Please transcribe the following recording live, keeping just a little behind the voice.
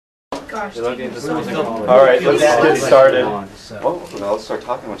Gosh. All right, let's get started. Well, I'll start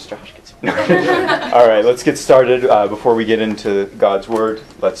talking once Josh gets here. All right, let's get started. Before we get into God's Word,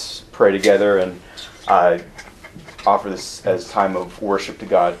 let's pray together and offer this as time of worship to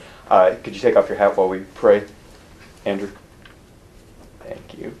God. Could you take off your hat while we pray, Andrew?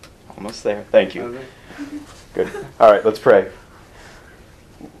 Thank you. Almost there. Thank you. Good. All right, let's pray.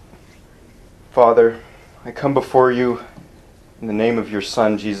 Father, I come before you in the name of your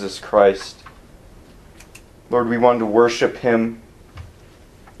Son, Jesus Christ. Lord, we want to worship Him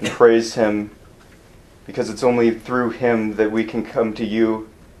and praise Him because it's only through Him that we can come to you,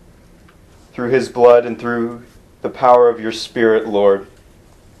 through His blood and through the power of your Spirit, Lord.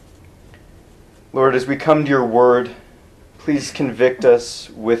 Lord, as we come to your Word, please convict us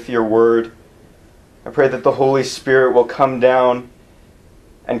with your Word. I pray that the Holy Spirit will come down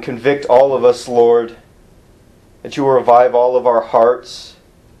and convict all of us, Lord, that you will revive all of our hearts,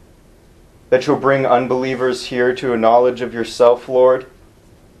 that you'll bring unbelievers here to a knowledge of yourself, Lord,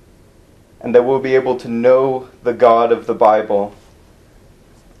 and that we'll be able to know the God of the Bible.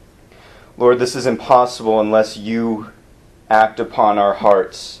 Lord, this is impossible unless you act upon our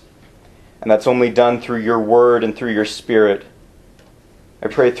hearts, and that's only done through your word and through your Spirit. I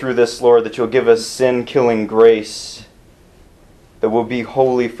pray through this, Lord, that you'll give us sin-killing grace, that we'll be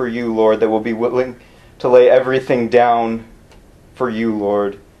holy for you, Lord, that we'll be willing to lay everything down for you,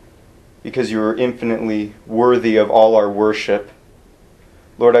 Lord, because you are infinitely worthy of all our worship.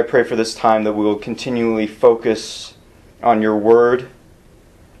 Lord, I pray for this time that we will continually focus on your word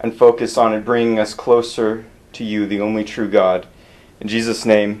and focus on it bringing us closer to you, the only true God. In Jesus'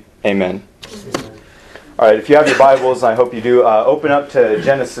 name, amen. All right, if you have your Bibles, and I hope you do, open up to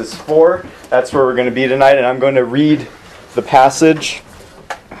Genesis 4. That's where we're going to be tonight, and I'm going to read the passage,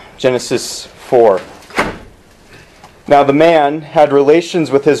 Genesis 4. Now the man had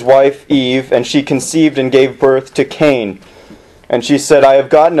relations with his wife Eve, and she conceived and gave birth to Cain. And she said, I have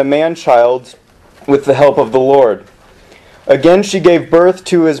gotten a man-child with the help of the Lord. Again she gave birth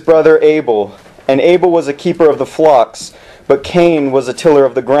to his brother Abel, and Abel was a keeper of the flocks, but Cain was a tiller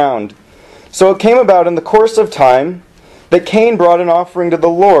of the ground. So it came about in the course of time that Cain brought an offering to the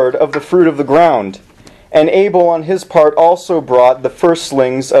Lord of the fruit of the ground. And Abel on his part also brought the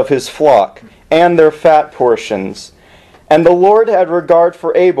firstlings of his flock, and their fat portions. And the Lord had regard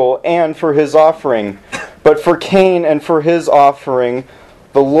for Abel and for his offering, but for Cain and for his offering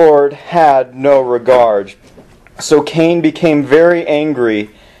the Lord had no regard. So Cain became very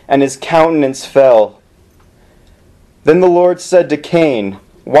angry, and his countenance fell. Then the Lord said to Cain,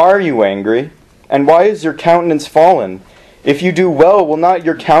 Why are you angry? And why is your countenance fallen? If you do well, will not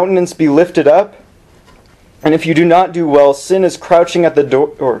your countenance be lifted up? And if you do not do well, sin is crouching at the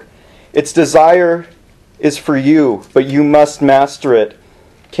door. Its desire is for you, but you must master it.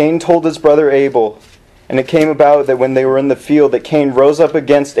 Cain told his brother Abel, and it came about that when they were in the field, that Cain rose up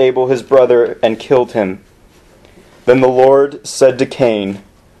against Abel his brother and killed him. Then the Lord said to Cain,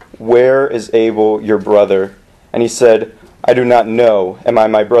 Where is Abel your brother? And he said, I do not know. Am I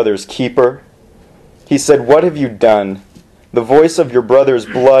my brother's keeper? He said, What have you done? The voice of your brother's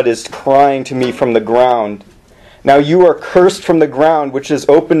blood is crying to me from the ground. Now you are cursed from the ground, which has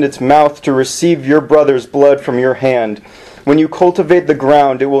opened its mouth to receive your brother's blood from your hand. When you cultivate the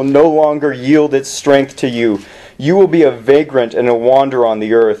ground, it will no longer yield its strength to you. You will be a vagrant and a wanderer on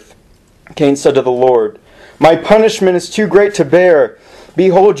the earth. Cain said to the Lord, My punishment is too great to bear.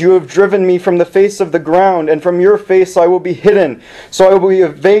 Behold, you have driven me from the face of the ground, and from your face I will be hidden. So I will be a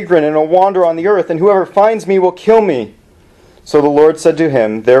vagrant and a wanderer on the earth, and whoever finds me will kill me. So the Lord said to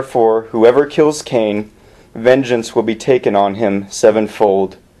him, Therefore, whoever kills Cain, vengeance will be taken on him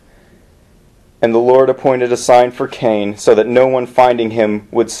sevenfold. And the Lord appointed a sign for Cain, so that no one finding him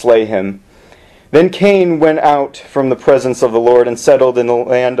would slay him. Then Cain went out from the presence of the Lord and settled in the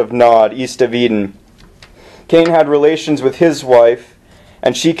land of Nod, east of Eden. Cain had relations with his wife,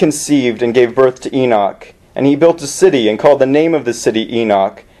 and she conceived and gave birth to Enoch. And he built a city and called the name of the city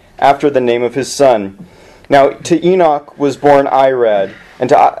Enoch, after the name of his son. Now to Enoch was born Irad, and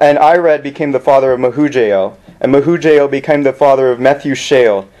Irad became the father of Mehujael, and Mehujael became the father of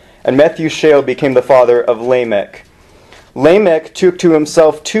Methushael, and Methushael became the father of Lamech. Lamech took to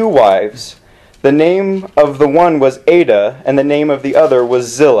himself 2 wives. The name of the one was Ada, and the name of the other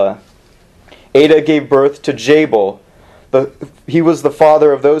was Zillah. Ada gave birth to Jabal. He was the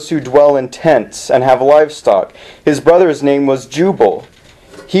father of those who dwell in tents and have livestock. His brother's name was Jubal.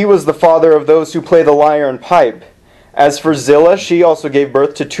 He was the father of those who play the lyre and pipe. As for Zillah, she also gave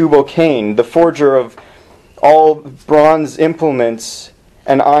birth to Tubal-Cain, the forger of all bronze implements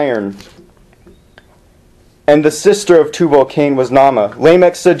and iron. And the sister of Tubal-Cain was Naamah.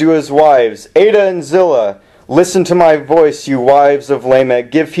 Lamech said to his wives, Adah and Zillah, listen to my voice, you wives of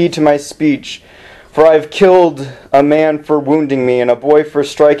Lamech. Give heed to my speech. For I have killed a man for wounding me, and a boy for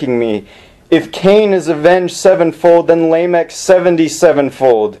striking me. If Cain is avenged sevenfold, then Lamech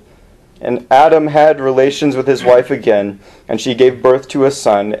 77-fold. And Adam had relations with his wife again, and she gave birth to a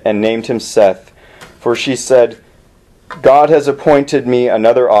son, and named him Seth. For she said, God has appointed me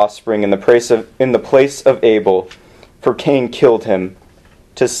another offspring in the place of Abel, for Cain killed him.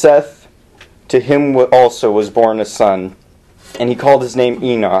 To Seth, to him also was born a son, and he called his name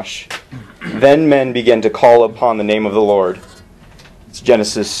Enosh. Then men began to call upon the name of the Lord. It's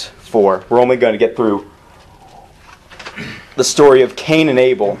Genesis 4. We're only going to get through the story of Cain and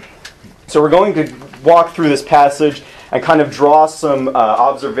Abel. So we're going to walk through this passage and kind of draw some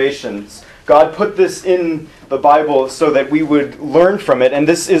observations. God put this in the Bible so that we would learn from it, and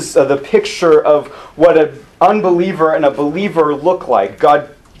this is the picture of what an unbeliever and a believer look like.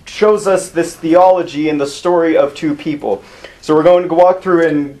 God shows us this theology in the story of two people. So we're going to walk through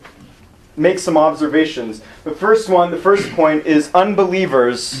and make some observations. The first point is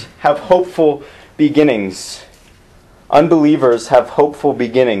unbelievers have hopeful beginnings. Unbelievers have hopeful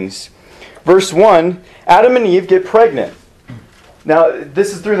beginnings. Verse 1, Adam and Eve get pregnant. Now,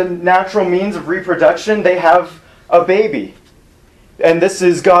 this is through the natural means of reproduction. They have a baby. And this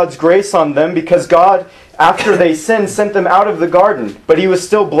is God's grace on them because God, after they sinned, sent them out of the garden. But He was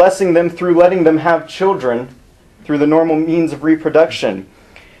still blessing them through letting them have children through the normal means of reproduction.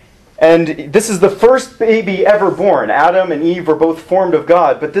 And this is the first baby ever born. Adam and Eve were both formed of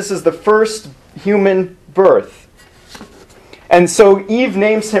God, but this is the first human birth. And so Eve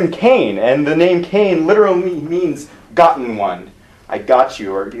names him Cain, and the name Cain literally means gotten one. I got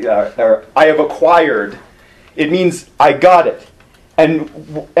you, or I have acquired. It means I got it.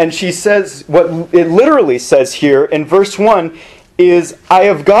 And she says, what it literally says here in verse 1 is, I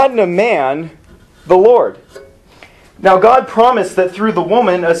have gotten a man, the Lord. Now God promised that through the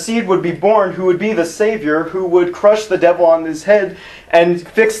woman a seed would be born who would be the Savior, who would crush the devil on his head and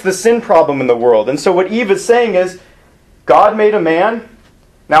fix the sin problem in the world. And so what Eve is saying is, God made a man.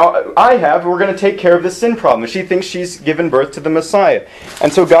 Now, we're going to take care of the sin problem. She thinks she's given birth to the Messiah.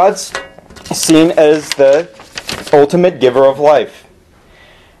 And so God's seen as the ultimate giver of life.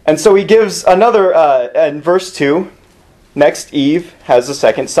 And so He gives another, in verse 2, next Eve has a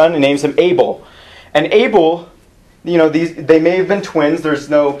second son and names him Abel. And Abel, they may have been twins. There's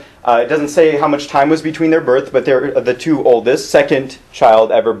no, it doesn't say how much time was between their birth, but they're the two oldest, second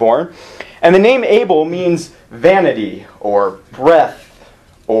child ever born. And the name Abel means vanity, or breath,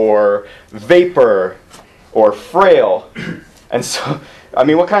 or vapor, or frail. And so,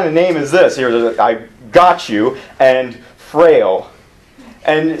 what kind of name is this? Here, I got you, and frail.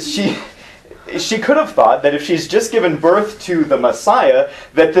 And she could have thought that if she's just given birth to the Messiah,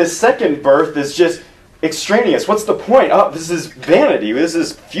 that this second birth is just extraneous. What's the point? Oh, this is vanity. This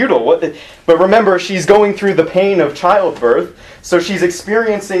is futile. But remember, she's going through the pain of childbirth. So she's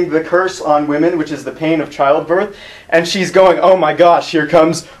experiencing the curse on women, which is the pain of childbirth. And she's going, oh my gosh, here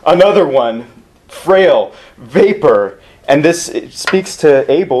comes another one. Frail, vapor. And this speaks to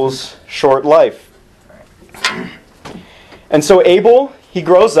Abel's short life. And so Abel, he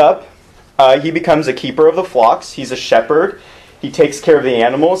grows up. He becomes a keeper of the flocks. He's a shepherd. He takes care of the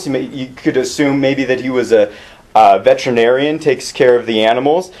animals. You could assume maybe that he was a veterinarian, takes care of the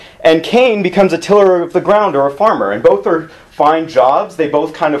animals. And Cain becomes a tiller of the ground, or a farmer. And both are fine jobs. They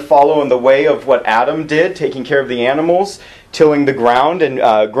both kind of follow in the way of what Adam did, taking care of the animals, tilling the ground,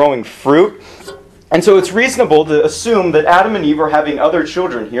 and growing fruit. And so it's reasonable to assume that Adam and Eve are having other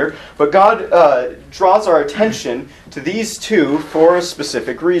children here, but God draws our attention to these two for a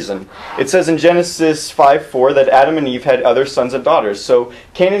specific reason. It says in Genesis 5:4 that Adam and Eve had other sons and daughters. So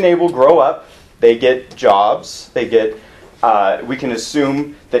Cain and Abel grow up, they get jobs, we can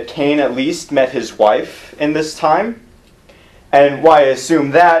assume that Cain at least met his wife in this time. And why I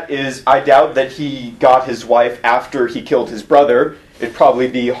assume that is I doubt that he got his wife after he killed his brother. It'd probably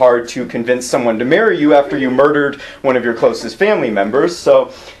be hard to convince someone to marry you after you murdered one of your closest family members.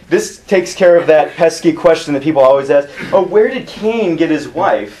 So this takes care of that pesky question that people always ask, oh, where did Cain get his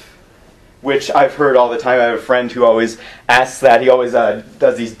wife? Which I've heard all the time. I have a friend who always asks that. He always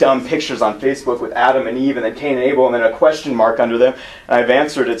does these dumb pictures on Facebook with Adam and Eve and then Cain and Abel and then a question mark under them. And I've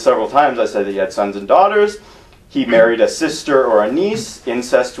answered it several times. I said that he had sons and daughters. He married a sister or a niece.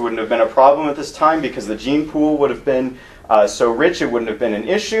 Incest wouldn't have been a problem at this time because the gene pool would have been so rich it wouldn't have been an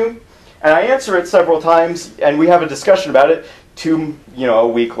issue. And I answer it several times, and we have a discussion about it. A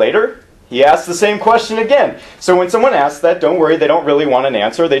week later, He asks the same question again. So when someone asks that, don't worry, they don't really want an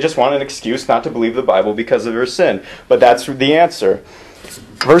answer. They just want an excuse not to believe the Bible because of their sin. But that's the answer.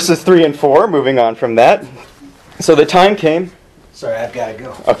 Verses 3 and 4, moving on from that. So the time came. Sorry, I've got to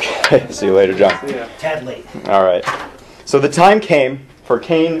go. Okay, see you later, John. Tad late. All right. So the time came for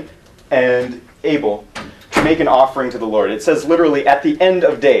Cain and Abel to make an offering to the Lord. It says literally at the end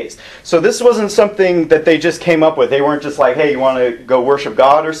of days. So this wasn't something that they just came up with. They weren't just like, hey, you want to go worship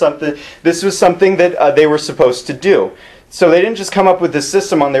God or something? This was something that they were supposed to do. So they didn't just come up with this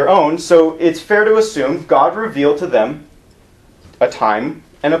system on their own. So it's fair to assume God revealed to them a time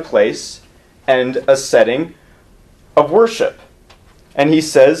and a place and a setting of worship. And he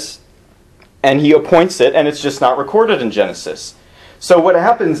says, and he appoints it, and it's just not recorded in Genesis. So what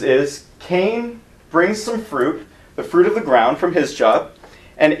happens is Cain brings some fruit, the fruit of the ground from his job,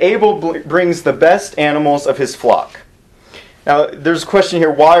 and Abel brings the best animals of his flock. Now, there's a question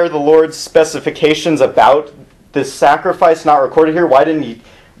here, why are the Lord's specifications about this sacrifice not recorded here?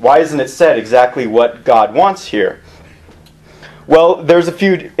 Why isn't it said exactly what God wants here? Well, there's a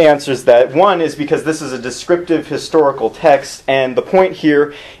few answers to that. One is because this is a descriptive historical text, and the point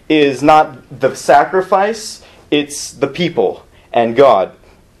here is not the sacrifice, it's the people and God.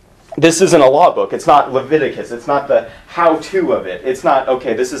 This isn't a law book. It's not Leviticus. It's not the how-to of it. It's not,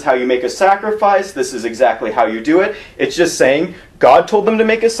 okay, this is how you make a sacrifice. This is exactly how you do it. It's just saying God told them to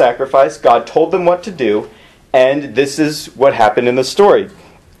make a sacrifice. God told them what to do. And this is what happened in the story.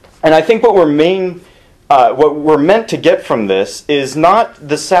 And I think what we're meant to get from this is not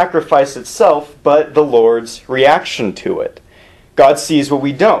the sacrifice itself, but the Lord's reaction to it. God sees what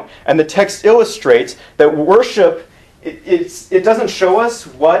we don't. And the text illustrates that worship, it doesn't show us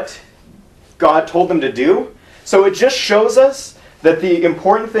what God told them to do. So it just shows us that the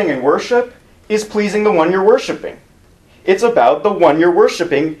important thing in worship is pleasing the one you're worshiping. It's about the one you're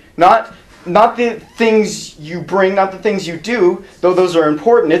worshiping, not the things you bring, not the things you do, though those are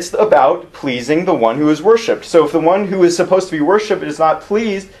important. It's about pleasing the one who is worshipped. So if the one who is supposed to be worshipped is not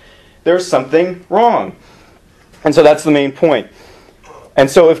pleased, there's something wrong. And so that's the main point. And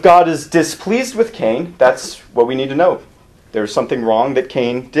so if God is displeased with Cain, that's what we need to know. There's something wrong that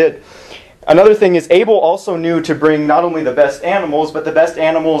Cain did. Another thing is Abel also knew to bring not only the best animals, but the best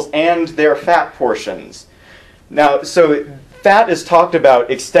animals and their fat portions. Now, so fat is talked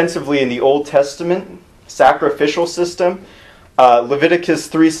about extensively in the Old Testament sacrificial system. Leviticus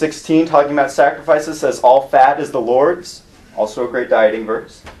 3:16, talking about sacrifices, says all fat is the Lord's. Also a great dieting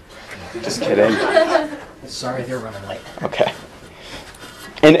verse. Just kidding. Sorry, they're running late. Okay.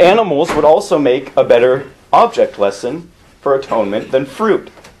 And animals would also make a better object lesson for atonement than fruit.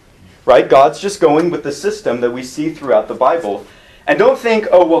 Right? God's just going with the system that we see throughout the Bible. And don't think,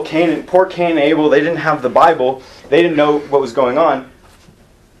 oh, well, poor Cain and Abel, they didn't have the Bible. They didn't know what was going on.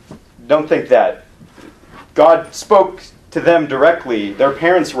 Don't think that. God spoke to them directly. Their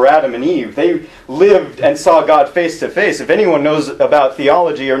parents were Adam and Eve. They lived and saw God face to face. If anyone knows about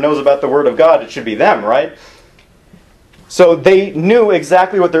theology or knows about the Word of God, it should be them, right? So they knew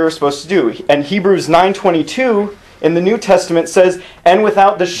exactly what they were supposed to do. And Hebrews 9:22 in the New Testament says, and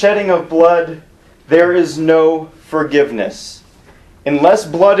without the shedding of blood, there is no forgiveness. Unless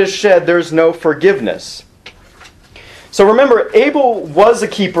blood is shed, there's no forgiveness. So remember, Abel was a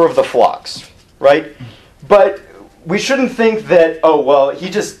keeper of the flocks, right? But we shouldn't think that, oh, well, he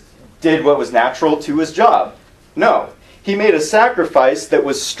just did what was natural to his job. No. He made a sacrifice that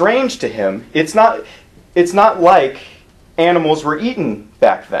was strange to him. It's not like animals were eaten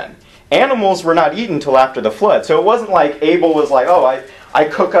back then. Animals were not eaten till after the flood. So it wasn't like Abel was like, oh, I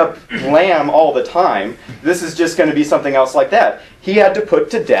cook up lamb all the time. This is just going to be something else like that. He had to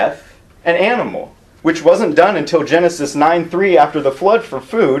put to death an animal, which wasn't done until Genesis 9:3 after the flood for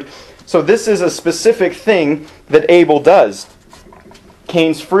food. So this is a specific thing that Abel does.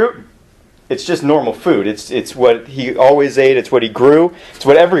 Cain's fruit, it's just normal food. It's what he always ate. It's what he grew. It's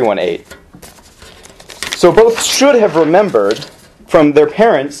what everyone ate. So both should have remembered from their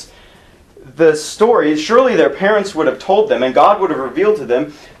parents the story. Surely their parents would have told them, and God would have revealed to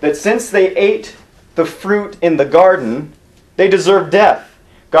them, that since they ate the fruit in the garden, they deserve death.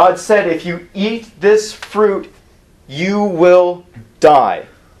 God said, if you eat this fruit, you will die.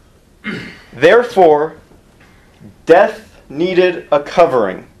 Therefore, death needed a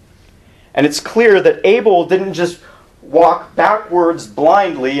covering. And it's clear that Abel didn't just walk backwards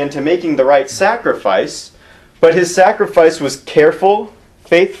blindly into making the right sacrifice, but his sacrifice was careful,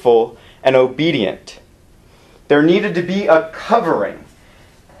 faithful, and obedient. There needed to be a covering.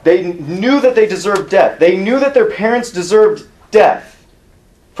 They knew that they deserved death. They knew that their parents deserved death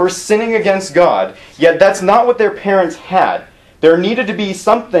for sinning against God, yet that's not what their parents had. There needed to be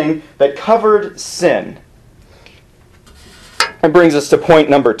something that covered sin. That brings us to point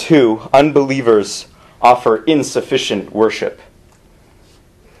number 2. Unbelievers offer insufficient worship.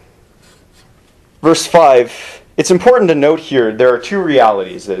 Verse 5. It's important to note here there are 2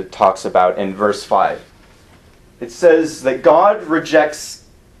 realities that it talks about in verse 5. It says that God rejects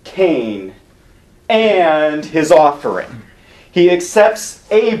Cain and his offering. He accepts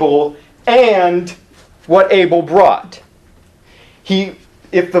Abel and what Abel brought.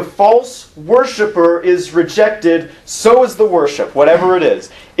 If the false worshiper is rejected, so is the worship, whatever it is.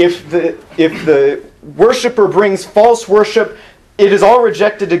 If the worshiper brings false worship, it is all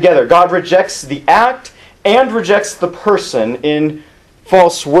rejected together. God rejects the act and rejects the person in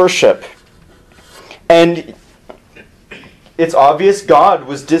false worship. And it's obvious God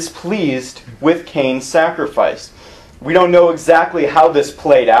was displeased with Cain's sacrifice. We don't know exactly how this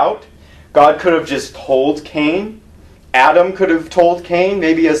played out. God could have just told Cain. Adam could have told Cain,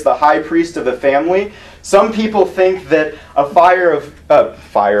 maybe as the high priest of the family. Some people think that a pillar of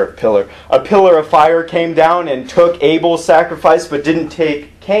fire came down and took Abel's sacrifice but didn't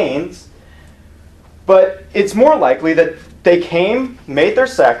take Cain's. But it's more likely that they came, made their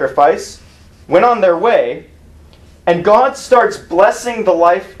sacrifice, went on their way, and God starts blessing the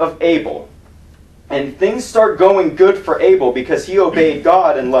life of Abel. And things start going good for Abel because he obeyed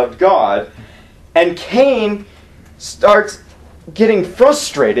God and loved God. And Cain starts getting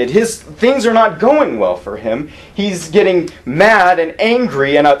frustrated. Things are not going well for him. He's getting mad and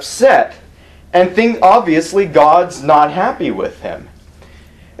angry and upset. And obviously God's not happy with him.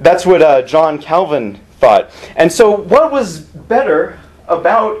 That's what John Calvin thought. And so what was better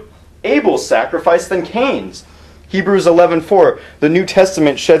about Abel's sacrifice than Cain's? Hebrews 11:4. The New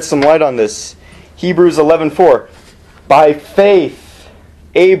Testament sheds some light on this. Hebrews 11:4. By faith,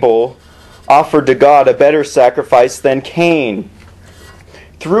 Abel offered to God a better sacrifice than Cain,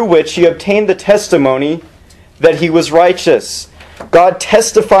 through which he obtained the testimony that he was righteous, God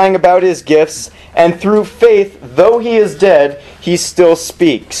testifying about his gifts, and through faith, though he is dead, he still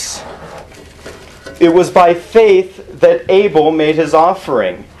speaks. It was by faith that Abel made his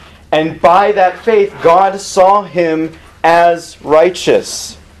offering, and by that faith, God saw him as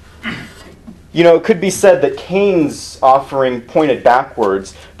righteous. You know, it could be said that Cain's offering pointed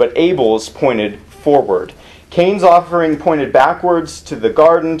backwards, but Abel's pointed forward. Cain's offering pointed backwards to the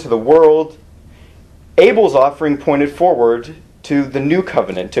garden, to the world. Abel's offering pointed forward to the new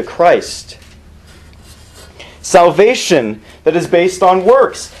covenant, to Christ. Salvation that is based on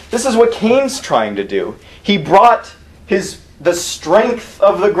works. This is what Cain's trying to do. He brought the strength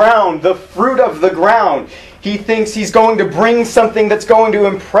of the ground, the fruit of the ground. He thinks he's going to bring something that's going to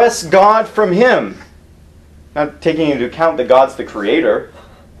impress God from him. Not taking into account that God's the creator.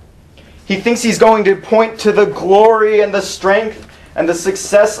 He thinks he's going to point to the glory and the strength and the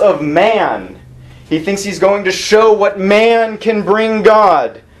success of man. He thinks he's going to show what man can bring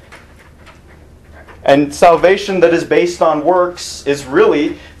God. And salvation that is based on works is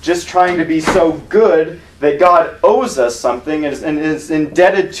really just trying to be so good that God owes us something and is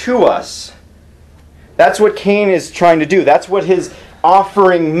indebted to us. That's what Cain is trying to do. That's what his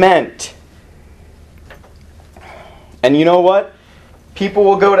offering meant. And you know what? People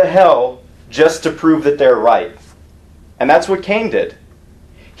will go to hell just to prove that they're right. And that's what Cain did.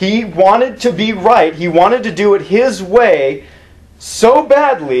 He wanted to be right. He wanted to do it his way so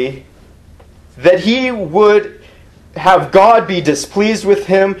badly that he would have God be displeased with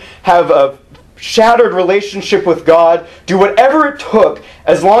him, have a shattered relationship with God, do whatever it took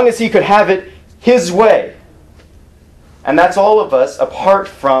as long as he could have it his way. And that's all of us apart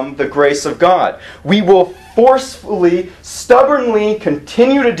from the grace of God. We will forcefully, stubbornly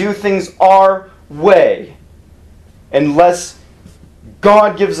continue to do things our way unless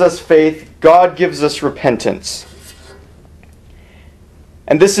God gives us faith, God gives us repentance.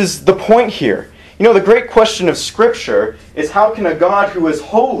 And this is the point here. You know, the great question of Scripture is how can a God who is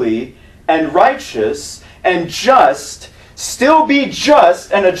holy and righteous and just still be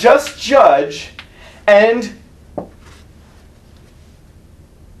just and a just judge and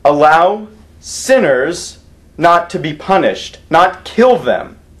allow sinners not to be punished, not kill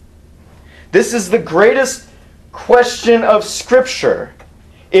them? This is the greatest question of Scripture.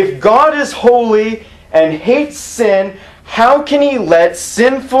 If God is holy and hates sin, how can he let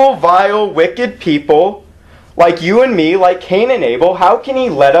sinful, vile, wicked people like you and me, like Cain and Abel, how can he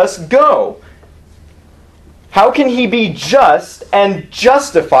let us go? How can he be just and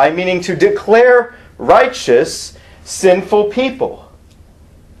justify, meaning to declare righteous, sinful people?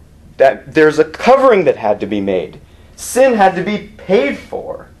 That there's a covering that had to be made. Sin had to be paid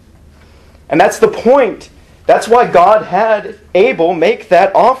for. And that's the point That's why God had Abel make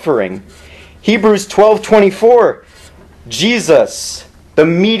that offering. Hebrews 12:24, Jesus, the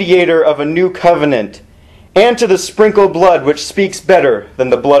mediator of a new covenant, and to the sprinkled blood which speaks better than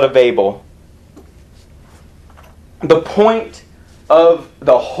the blood of Abel. The point of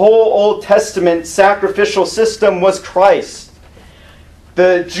the whole Old Testament sacrificial system was Christ.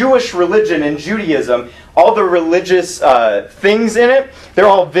 The Jewish religion and Judaism, all the religious things in it, they're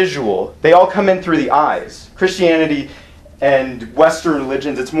all visual. They all come in through the eyes. Christianity and Western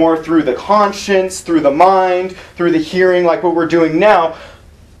religions, it's more through the conscience, through the mind, through the hearing, like what we're doing now.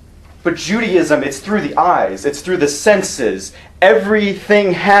 But Judaism, it's through the eyes. It's through the senses.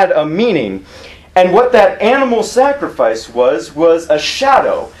 Everything had a meaning. And what that animal sacrifice was a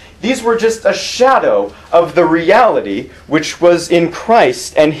shadow. These were just a shadow of the reality which was in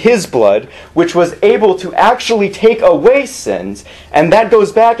Christ and His blood, which was able to actually take away sins. And that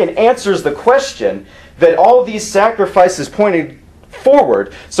goes back and answers the question that all these sacrifices pointed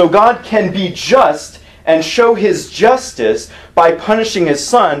forward. So God can be just and show His justice by punishing His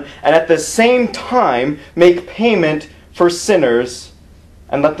Son, and at the same time make payment for sinners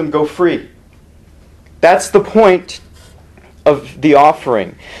and let them go free. That's the point of the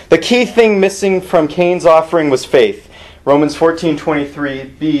offering. The key thing missing from Cain's offering was faith. Romans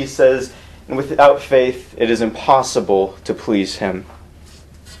 14:23b says, "And without faith it is impossible to please Him."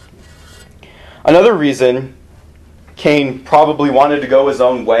 Another reason Cain probably wanted to go his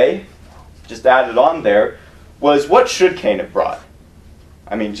own way, just added on there, was what should Cain have brought?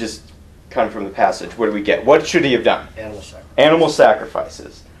 I mean, just kind of from the passage, what do we get? What should he have done? Animal sacrifice. Animal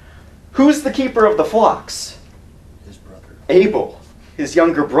sacrifices. Who's the keeper of the flocks? His brother. Abel, his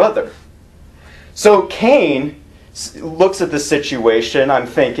younger brother. So Cain looks at the situation, I'm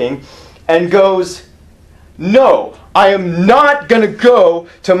thinking, and goes, "No, I am not going to go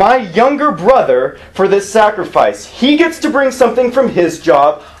to my younger brother for this sacrifice. He gets to bring something from his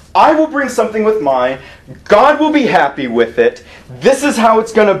job. I will bring something with mine. God will be happy with it. This is how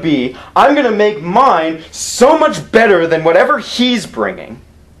it's going to be. I'm going to make mine so much better than whatever he's bringing."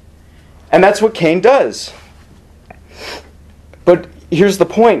 And that's what Cain does. But here's the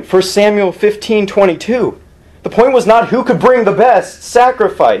point. 1 Samuel 15:22. The point was not who could bring the best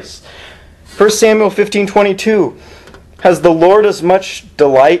sacrifice. 1 Samuel 15:22. Has the Lord as much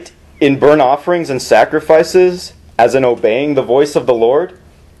delight in burnt offerings and sacrifices as in obeying the voice of the Lord?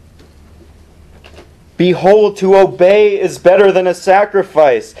 Behold, to obey is better than a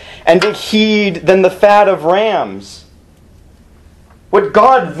sacrifice, and to heed than the fat of rams. What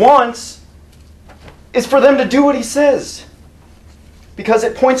God wants is for them to do what He says, because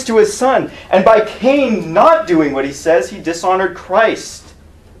it points to His Son. And by Cain not doing what he says, he dishonored Christ.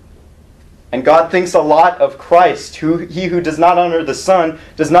 And God thinks a lot of Christ. He who does not honor the Son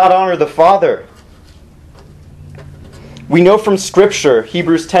does not honor the Father. We know from Scripture,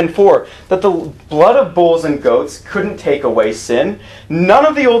 Hebrews 10:4, that the blood of bulls and goats couldn't take away sin. None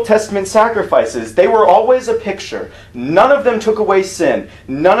of the Old Testament sacrifices, they were always a picture. None of them took away sin.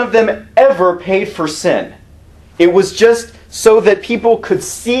 None of them ever paid for sin. It was just so that people could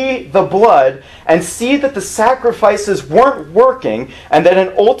see the blood and see that the sacrifices weren't working and that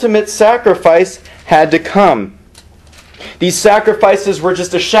an ultimate sacrifice had to come. These sacrifices were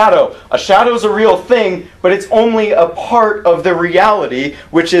just a shadow. A shadow is a real thing, but it's only a part of the reality,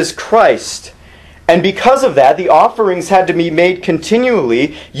 which is Christ. And because of that, the offerings had to be made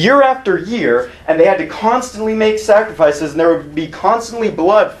continually, year after year, and they had to constantly make sacrifices, and there would be constantly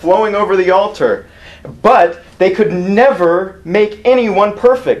blood flowing over the altar. But they could never make anyone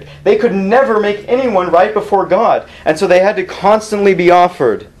perfect. They could never make anyone right before God. And so they had to constantly be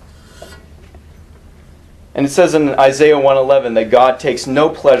offered. And it says in Isaiah 1:11 that God takes no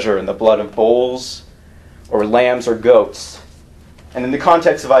pleasure in the blood of bulls or lambs or goats. And in the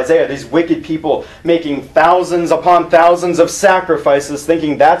context of Isaiah, these wicked people making thousands upon thousands of sacrifices,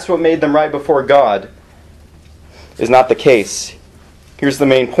 thinking that's what made them right before God, is not the case. Here's the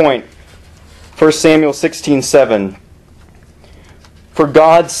main point. 1 Samuel 16:7. For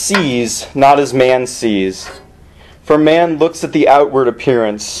God sees not as man sees. For man looks at the outward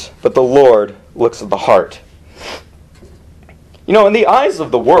appearance, but the Lord looks at the heart. You know, in the eyes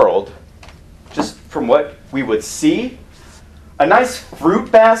of the world, just from what we would see, a nice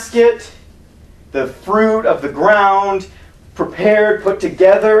fruit basket, the fruit of the ground, prepared, put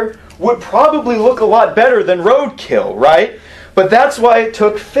together, would probably look a lot better than roadkill, right? But that's why it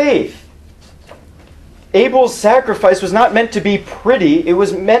took faith. Abel's sacrifice was not meant to be pretty. It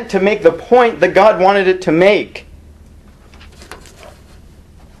was meant to make the point that God wanted it to make.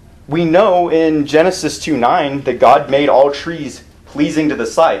 We know in Genesis 2:9 that God made all trees pleasing to the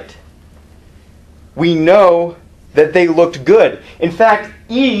sight. we know that they looked good. In fact,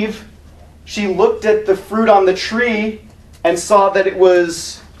 Eve, she looked at the fruit on the tree and saw that it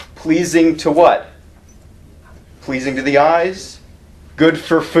was pleasing to what? Pleasing to the eyes, good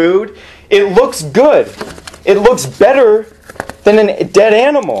for food. It looks good. It looks better than a dead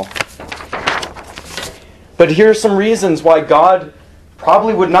animal. But here are some reasons why God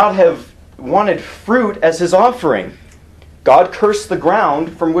probably would not have wanted fruit as his offering. God cursed the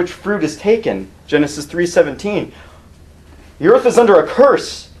ground from which fruit is taken. Genesis 3:17. The earth is under a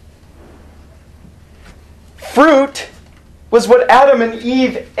curse. Fruit was what Adam and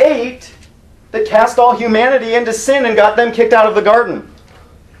Eve ate that cast all humanity into sin and got them kicked out of the garden.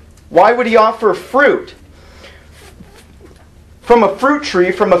 Why would he offer fruit? From a fruit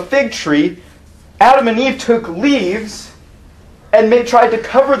tree, from a fig tree, Adam and Eve took leaves and tried to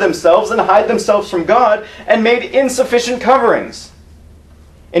cover themselves and hide themselves from God and made insufficient coverings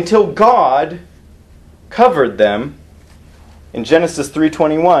until God covered them in Genesis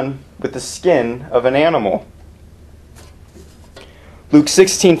 3:21 with the skin of an animal. Luke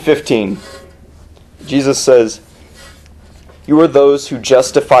 16:15. Jesus says, "You are those who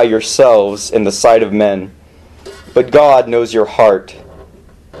justify yourselves in the sight of men, but God knows your heart.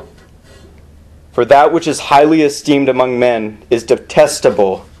 For that which is highly esteemed among men is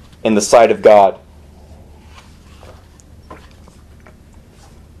detestable in the sight of God."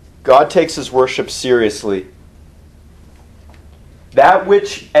 God takes his worship seriously. That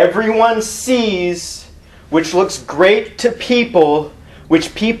which everyone sees, which looks great to people,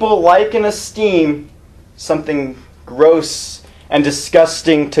 which people like and esteem, something gross and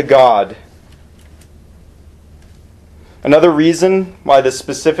disgusting to God. Another reason why the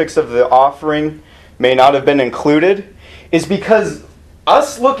specifics of the offering may not have been included is because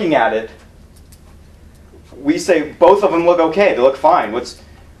us looking at it, we say both of them look okay, they look fine. What's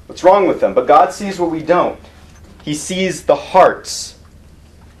wrong with them? But God sees what we don't. He sees the hearts.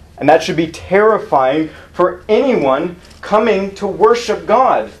 And that should be terrifying for anyone coming to worship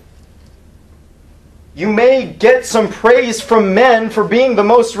God. You may get some praise from men for being the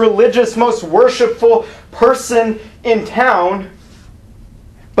most religious, most worshipful person in town,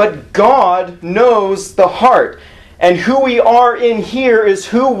 but God knows the heart. And who we are in here is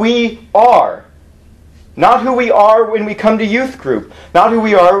who we are. Not who we are when we come to youth group. Not who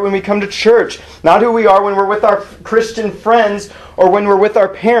we are when we come to church. Not who we are when we're with our Christian friends or when we're with our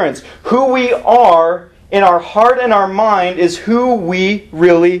parents. Who we are in our heart and our mind is who we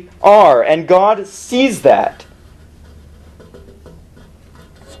really are. And God sees that.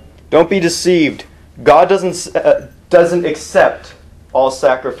 Don't be deceived. God doesn't accept all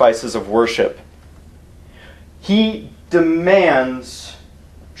sacrifices of worship. He demands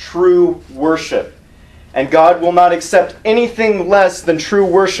true worship. And God will not accept anything less than true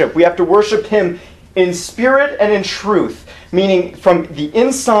worship. We have to worship him in spirit and in truth, meaning from the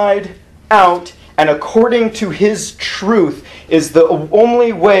inside out and according to his truth is the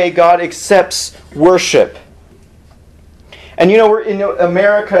only way God accepts worship. And we're in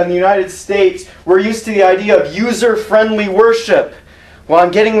America, in the United States, we're used to the idea of user-friendly worship. Well,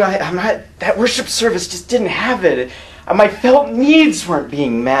 that worship service just didn't have it. My felt needs weren't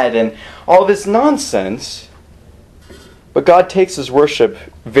being met and all this nonsense. But God takes his worship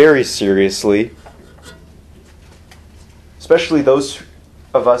very seriously. Especially those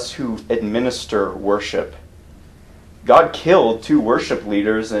of us who administer worship. God killed 2 worship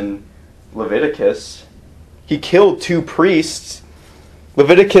leaders in Leviticus. He killed 2 priests.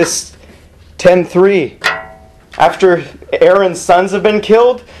 Leviticus 10:3. After Aaron's sons have been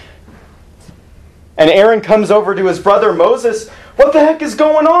killed, and Aaron comes over to his brother Moses, "What the heck is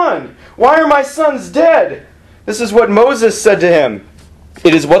going on? Why are my sons dead?" This is what Moses said to him.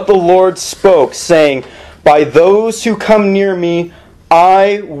 "It is what the Lord spoke, saying, by those who come near me,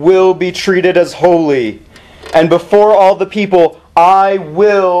 I will be treated as holy, and before all the people, I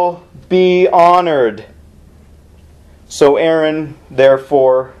will be honored." So Aaron,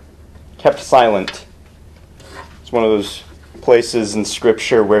 therefore, kept silent. It's one of those places in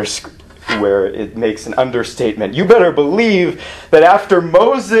Scripture where it makes an understatement. You better believe that after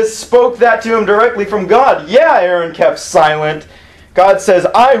Moses spoke that to him directly from God, Aaron kept silent. God says,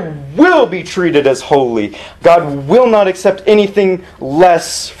 I will be treated as holy. God will not accept anything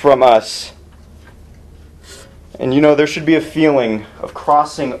less from us. And there should be a feeling of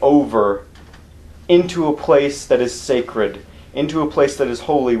crossing over into a place that is sacred, into a place that is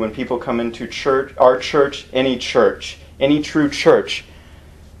holy when people come into church, our church, any true church.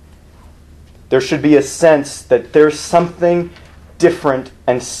 There should be a sense that there's something different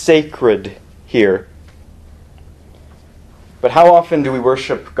and sacred here. But how often do we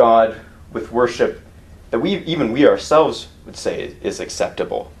worship God with worship that we ourselves would say is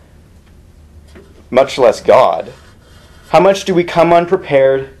acceptable, much less God? How much do we come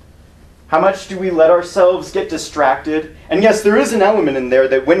unprepared? How much do we let ourselves get distracted? And yes, there is an element in there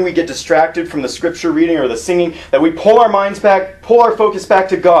that when we get distracted from the scripture reading or the singing, that we pull our minds back, pull our focus back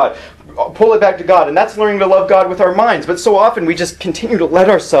to God, pull it back to God. And that's learning to love God with our minds. But so often we just continue to let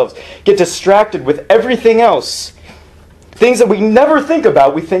ourselves get distracted with everything else. Things that we never think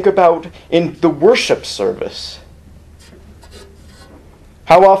about, we think about in the worship service.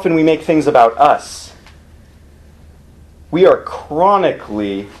 How often we make things about us. We are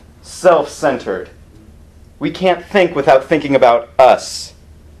chronically self-centered. We can't think without thinking about us.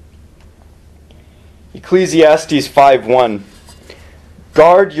 Ecclesiastes 5:1.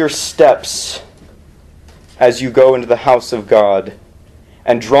 Guard your steps as you go into the house of God,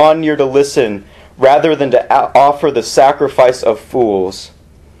 and draw near to listen, rather than to offer the sacrifice of fools,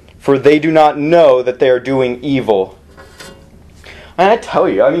 for they do not know that they are doing evil. And I tell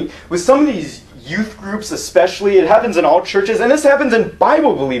you, with some of these youth groups especially, it happens in all churches, and this happens in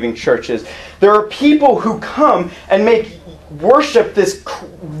Bible-believing churches. There are people who come and make worship this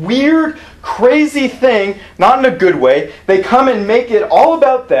weird, crazy thing, not in a good way. They come and make it all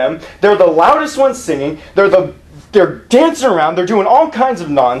about them. They're the loudest ones singing. They're dancing around. They're doing all kinds of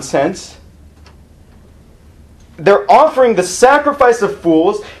nonsense. They're offering the sacrifice of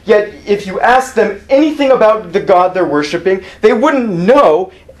fools, yet if you ask them anything about the God they're worshiping, they wouldn't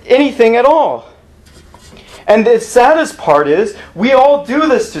know anything at all. And the saddest part is, we all do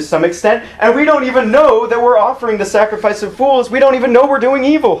this to some extent, and we don't even know that we're offering the sacrifice of fools. We don't even know we're doing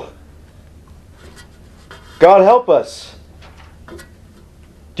evil. God help us. Do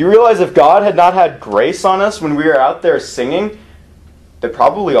you realize if God had not had grace on us when we were out there singing, that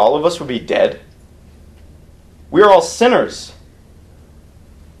probably all of us would be dead? We are all sinners.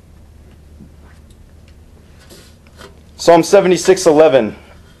 Psalm 76:11.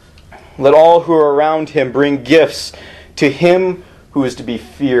 Let all who are around him bring gifts to him who is to be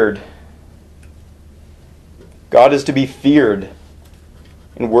feared. God is to be feared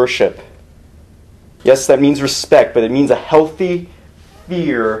in worship. Yes, that means respect, but it means a healthy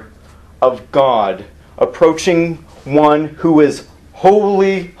fear of God, approaching one who is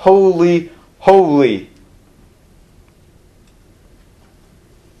holy, holy, holy.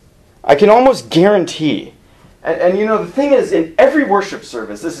 I can almost guarantee, and the thing is, in every worship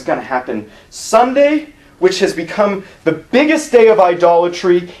service, this is going to happen. Sunday, which has become the biggest day of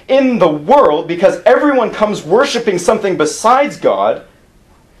idolatry in the world because everyone comes worshiping something besides God,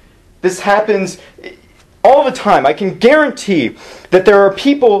 this happens all the time. I can guarantee that there are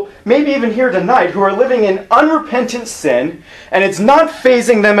people, maybe even here tonight, who are living in unrepentant sin, and it's not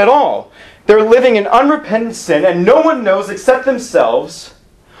fazing them at all. They're living in unrepentant sin, and no one knows except themselves.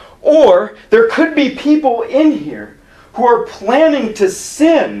 Or there could be people in here who are planning to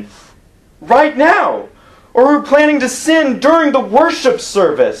sin right now, or who are planning to sin during the worship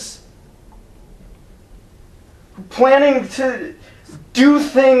service, planning to do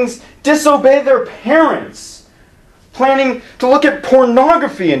things, disobey their parents, planning to look at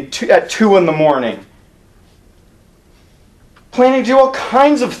pornography at 2 in the morning, planning to do all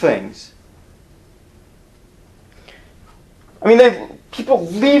kinds of things. People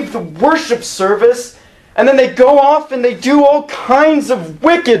leave the worship service and then they go off and they do all kinds of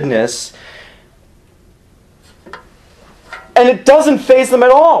wickedness, and it doesn't faze them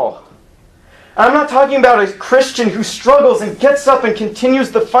at all. I'm not talking about a Christian who struggles and gets up and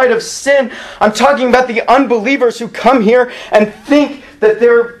continues the fight of sin. I'm talking about the unbelievers who come here and think that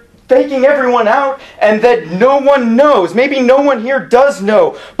they're faking everyone out and that no one knows. Maybe no one here does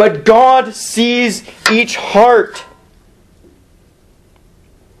know, but God sees each heart.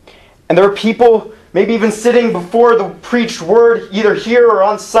 And there are people maybe even sitting before the preached word, either here or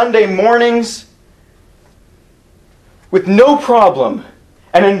on Sunday mornings, with no problem.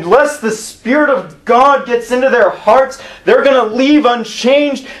 And unless the Spirit of God gets into their hearts, they're going to leave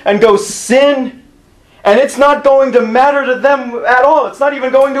unchanged and go sin. And it's not going to matter to them at all. It's not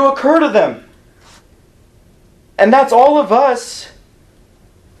even going to occur to them. And that's all of us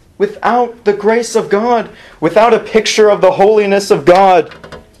without the grace of God, without a picture of the holiness of God.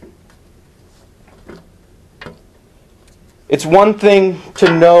 It's one thing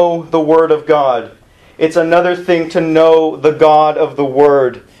to know the Word of God. It's another thing to know the God of the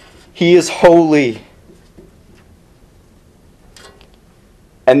Word. He is holy.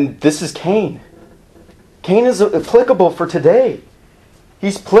 And this is Cain. Cain is applicable for today.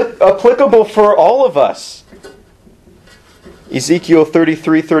 He's applicable for all of us. Ezekiel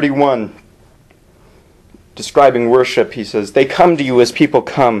 33:31, describing worship, he says, "They come to you as people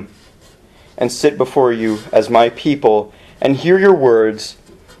come, and sit before you as my people, and hear your words,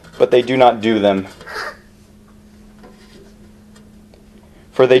 but they do not do them.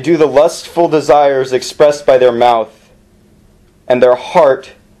 For they do the lustful desires expressed by their mouth, and their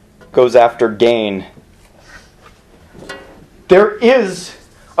heart goes after gain. There is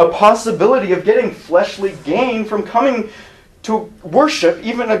a possibility of getting fleshly gain from coming to worship,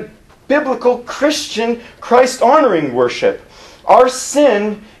 even a biblical Christian, Christ-honoring worship. Our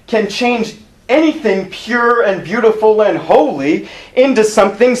sin can change anything pure and beautiful and holy into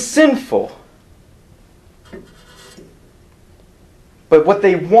something sinful. But what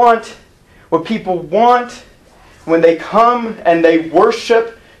they want, what people want, when they come and they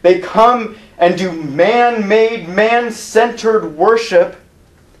worship, they come and do man-made, man-centered worship.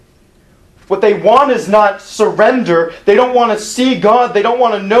 What they want is not surrender. They don't want to see God. They don't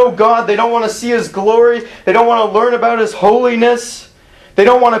want to know God. They don't want to see His glory. They don't want to learn about His holiness. They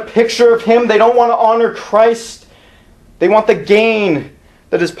don't want a picture of Him. They don't want to honor Christ. They want the gain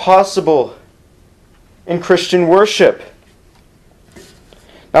that is possible in Christian worship.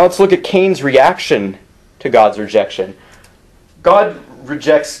 Now let's look at Cain's reaction to God's rejection. God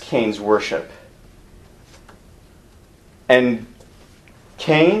rejects Cain's worship. And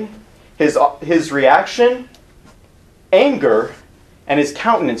Cain, his reaction, anger, and his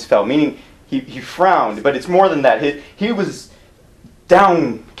countenance fell, meaning he frowned. But it's more than that. He was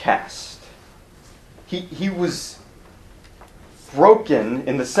downcast. He was broken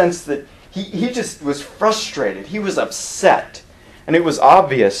in the sense that he just was frustrated. He was upset. And it was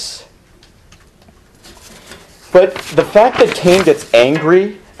obvious. But the fact that Cain gets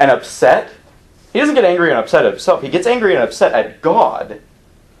angry and upset, he doesn't get angry and upset at himself. He gets angry and upset at God.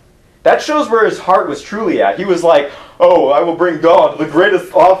 That shows where his heart was truly at. He was like, oh, I will bring God the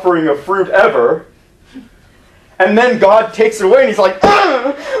greatest offering of fruit ever. And then God takes it away and he's like,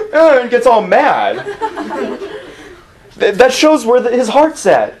 and gets all mad. That shows where his heart's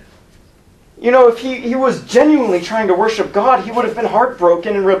at. You know, if he was genuinely trying to worship God, he would have been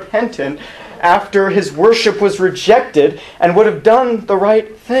heartbroken and repentant after his worship was rejected and would have done the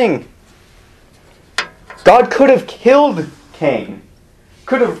right thing. God could have killed Cain,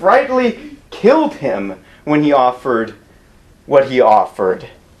 could have rightly killed him when he offered what he offered.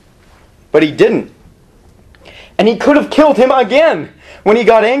 But he didn't. And he could have killed him again when he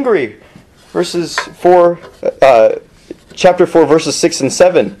got angry. Chapter 4, verses 6 and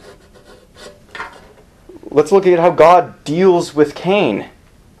 7. Let's look at how God deals with Cain.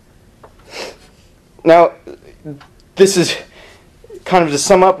 Now, this is kind of to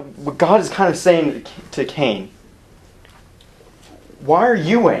sum up what God is kind of saying to Cain. Why are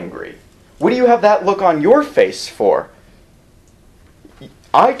you angry? What do you have that look on your face for?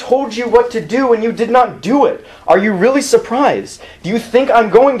 I told you what to do and you did not do it. Are you really surprised? Do you think I'm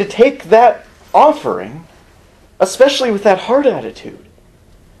going to take that offering, especially with that heart attitude?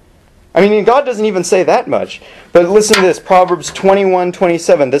 I mean, God doesn't even say that much. But listen to this, Proverbs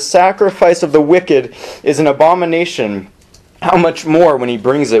 21:27. The sacrifice of the wicked is an abomination. How much more when he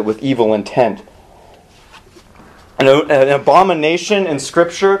brings it with evil intent? An abomination in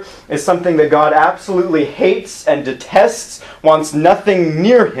Scripture is something that God absolutely hates and detests, wants nothing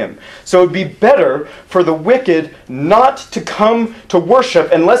near Him. So it would be better for the wicked not to come to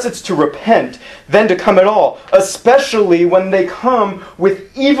worship unless it's to repent than to come at all, especially when they come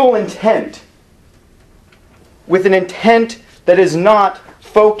with evil intent, with an intent that is not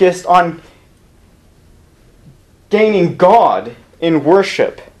focused on gaining God in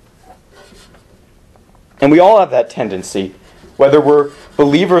worship. And we all have that tendency, whether we're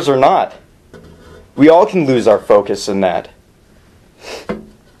believers or not. We all can lose our focus in that.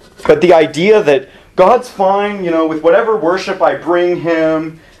 But the idea that God's fine, with whatever worship I bring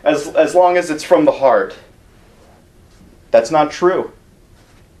Him, as long as it's from the heart, that's not true.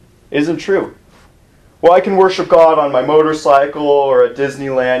 It isn't true. Well, I can worship God on my motorcycle or at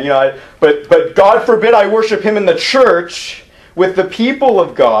Disneyland, but God forbid I worship Him in the church with the people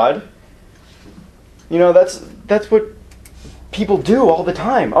of God. That's what people do all the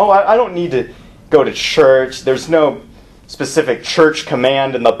time. Oh, I don't need to go to church. There's no specific church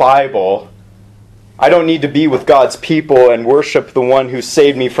command in the Bible. I don't need to be with God's people and worship the one who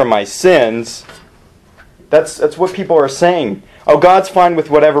saved me from my sins. That's what people are saying. Oh, God's fine with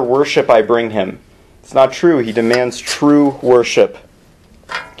whatever worship I bring Him. It's not true. He demands true worship.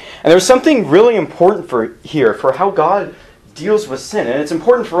 And there's something really important for how God deals with sin. And it's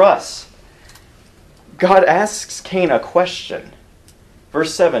important for us. God asks Cain a question.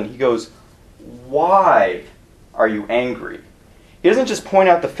 Verse 7, He goes, why are you angry? He doesn't just point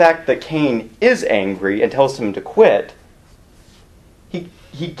out the fact that Cain is angry and tells him to quit. He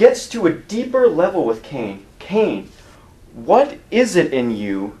he gets to a deeper level with Cain. Cain, what is it in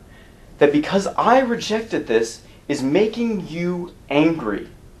you that because I rejected this is making you angry?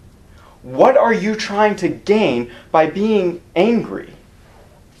 What are you trying to gain by being angry?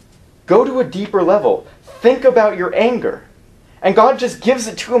 Go to a deeper level. Think about your anger. And God just gives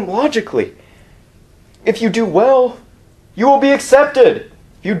it to him logically. If you do well, you will be accepted.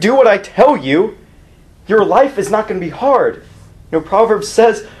 If you do what I tell you, your life is not going to be hard. You know, Proverbs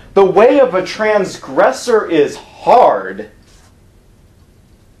says, the way of a transgressor is hard.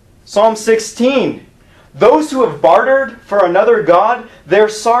 Psalm 16, those who have bartered for another god, their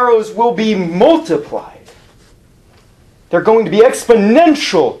sorrows will be multiplied. They're going to be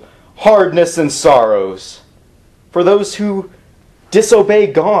exponential hardness and sorrows for those who disobey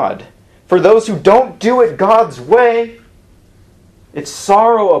God. For those who don't do it God's way, it's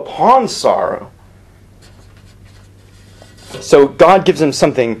sorrow upon sorrow. So God gives him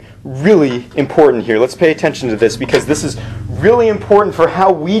something really important here. Let's pay attention to this because this is really important for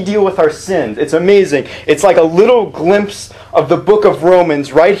how we deal with our sins. It's amazing. It's like a little glimpse of the book of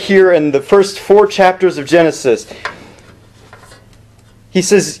Romans right here in the first 4 chapters of Genesis. He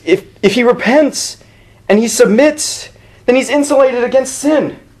says if he repents and he submits, then he's insulated against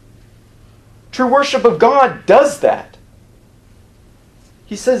sin. True worship of God does that.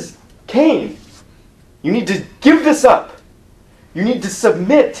 He says, Cain, you need to give this up. You need to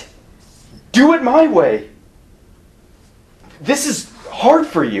submit. Do it my way. This is hard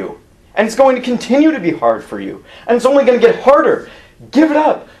for you. And it's going to continue to be hard for you. And it's only going to get harder. Give it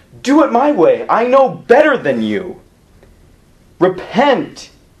up. Do it my way. I know better than you.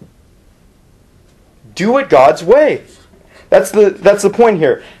 Repent. Do it God's way. That's the point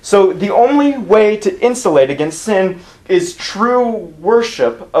here. So the only way to insulate against sin is true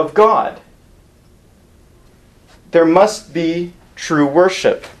worship of God. There must be true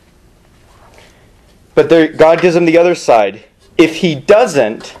worship. But God gives him the other side. If he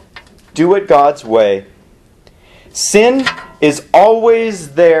doesn't do it God's way, sin is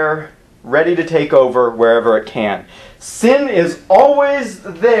always there, ready to take over wherever it can. Sin is always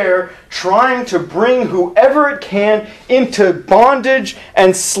there, trying to bring whoever it can into bondage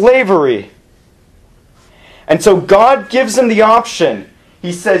and slavery. And so God gives him the option.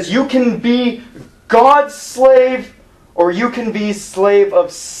 He says, you can be God's slave, or you can be slave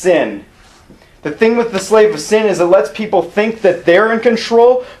of sin. The thing with the slave of sin is it lets people think that they're in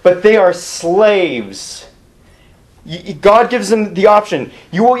control, but they are slaves. God gives them the option.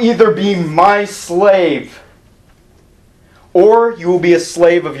 You will either be my slave, or you will be a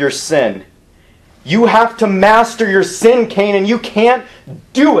slave of your sin. You have to master your sin, Cain, and you can't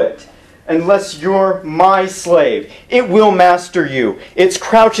do it unless you're my slave. It will master you. It's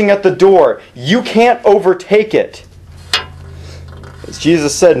crouching at the door. You can't overtake it. As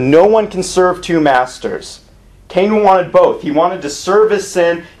Jesus said, no one can serve 2 masters. Cain wanted both. He wanted to serve his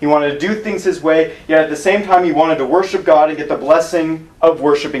sin. He wanted to do things his way. Yet at the same time, he wanted to worship God and get the blessing of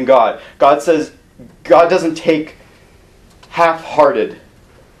worshiping God. God says God doesn't take half-hearted.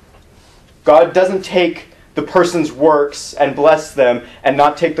 God doesn't take the person's works and bless them and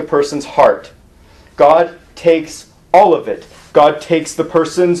not take the person's heart. God takes all of it. God takes the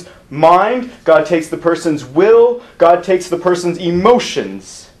person's mind. God takes the person's will. God takes the person's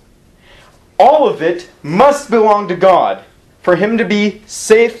emotions. All of it must belong to God for him to be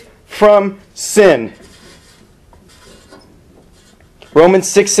safe from sin. Romans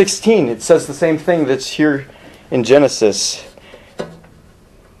 6:16, it says the same thing that's here in Genesis.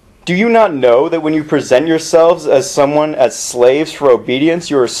 Do you not know that when you present yourselves as slaves for obedience,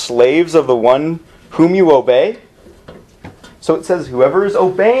 you are slaves of the one whom you obey? So it says whoever is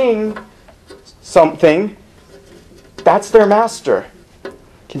obeying something, that's their master.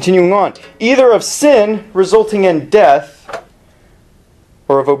 Continuing on. Either of sin resulting in death,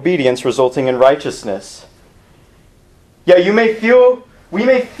 or of obedience resulting in righteousness. Yeah, we may feel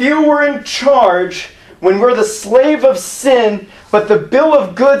we're in charge when we're the slave of sin, but the bill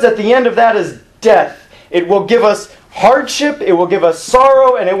of goods at the end of that is death. It will give us hardship, it will give us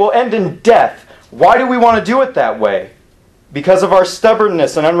sorrow, and it will end in death. Why do we want to do it that way? Because of our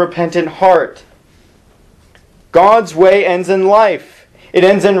stubbornness and unrepentant heart. God's way ends in life. It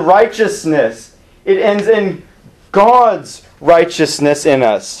ends in righteousness. It ends in God's righteousness in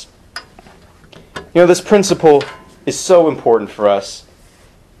us. You know, this principle is so important for us.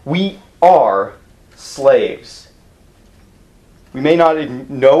 We are slaves. We may not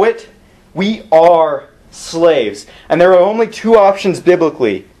know it. We are slaves. And there are only 2 options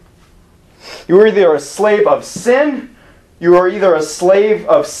biblically. You are either a slave of sin, you are either a slave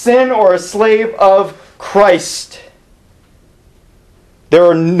of sin or a slave of Christ. There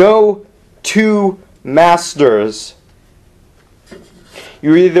are no two masters.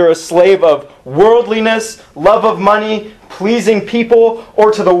 You're either a slave of worldliness, love of money, pleasing people,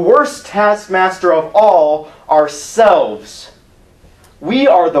 or to the worst taskmaster of all, ourselves. We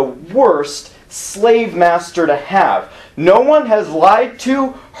are the worst slave master to have. No one has lied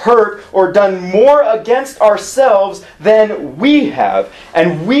to, hurt, or done more against ourselves than we have.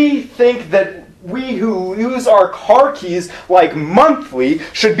 And we think that we who use our car keys like monthly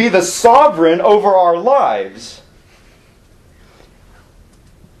should be the sovereign over our lives.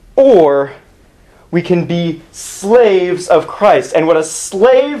 Or we can be slaves of Christ. And what a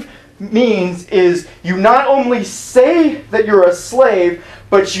slave means is you not only say that you're a slave,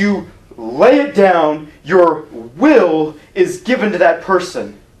 but you lay it down. Your will is given to that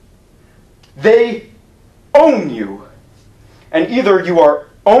person. They own you. And either you are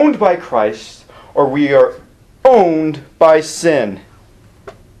owned by Christ or we are owned by sin.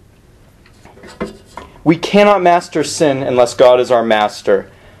 We cannot master sin unless God is our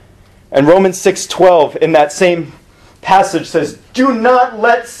master. And Romans 6:12 in that same passage says, "Do not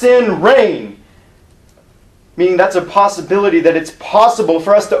let sin reign." Meaning that's a possibility, that it's possible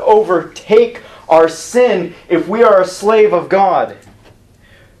for us to overtake our sin if we are a slave of God.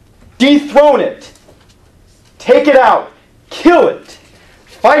 Dethrone it. Take it out. Kill it.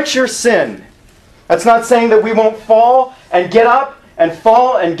 Fight your sin. That's not saying that we won't fall and get up and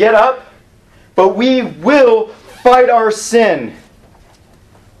fall and get up, but we will fight our sin.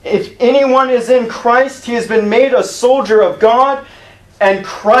 If anyone is in Christ, he has been made a soldier of God, and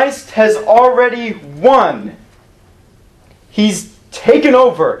Christ has already won. He's taken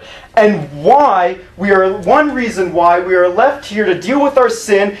over. And one reason why we are left here to deal with our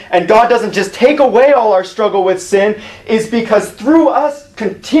sin, and God doesn't just take away all our struggle with sin, is because through us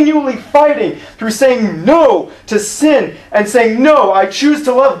continually fighting, through saying no to sin, and saying, no, I choose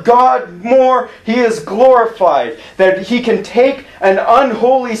to love God more, He is glorified. That He can take an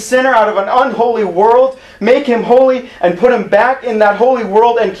unholy sinner out of an unholy world, make him holy, and put him back in that holy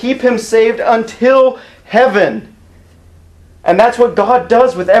world, and keep him saved until heaven. And that's what God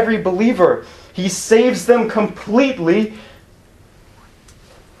does with every believer. He saves them completely,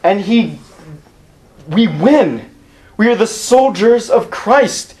 and we win. We are the soldiers of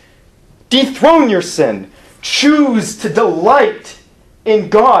Christ. Dethrone your sin. Choose to delight in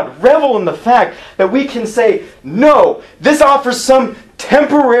God. Revel in the fact that we can say, no, this offers some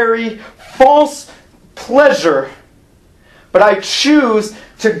temporary, false pleasure, but I choose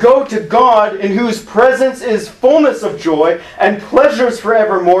to go to God, in whose presence is fullness of joy and pleasures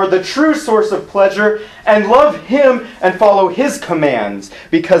forevermore, the true source of pleasure, and love Him and follow His commands,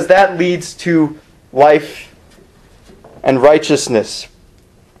 because that leads to life and righteousness.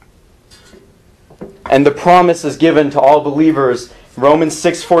 And the promise is given to all believers. Romans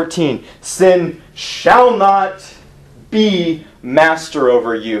 6:14, sin shall not be master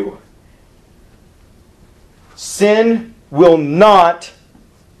over you. Sin will not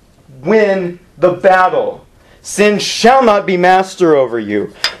win the battle. Sin shall not be master over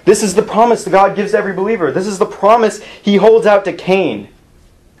you. This is the promise that God gives to every believer. This is the promise He holds out to Cain.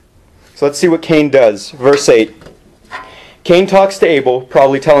 So let's see what Cain does. Verse 8. Cain talks to Abel,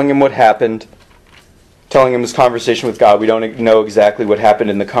 probably telling him what happened, telling him his conversation with God. We don't know exactly what happened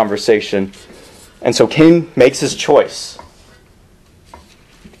in the conversation. And so Cain makes his choice.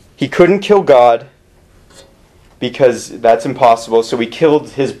 He couldn't kill God, because that's impossible. So he killed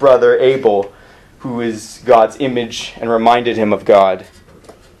his brother Abel, who is God's image, and reminded him of God.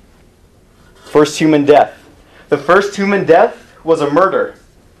 First human death. The first human death was a murder.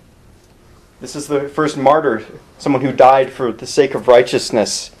 This is the first martyr, someone who died for the sake of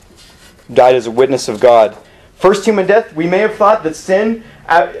righteousness, died as a witness of God. First human death, we may have thought that sin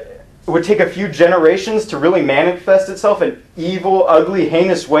would take a few generations to really manifest itself in evil, ugly,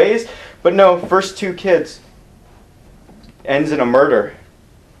 heinous ways. But no, first two kids ends in a murder.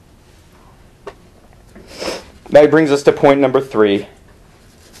 That brings us to point number 3.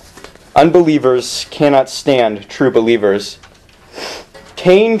 Unbelievers cannot stand true believers.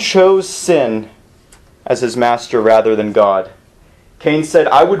 Cain chose sin as his master rather than God. Cain said,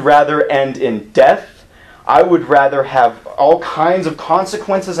 I would rather end in death. I would rather have all kinds of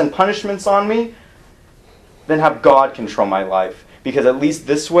consequences and punishments on me than have God control my life. Because at least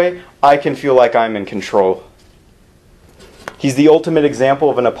this way, I can feel like I'm in control. He's the ultimate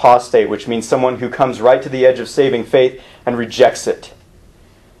example of an apostate, which means someone who comes right to the edge of saving faith and rejects it.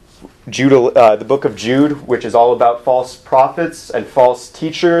 The book of Jude, which is all about false prophets and false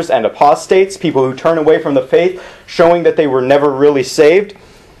teachers and apostates, people who turn away from the faith, showing that they were never really saved,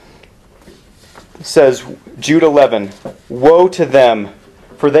 says, Jude 11, woe to them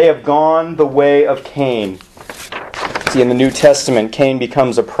for they have gone the way of Cain. See, in the New Testament, Cain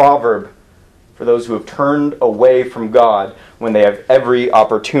becomes a proverb for those who have turned away from God when they have every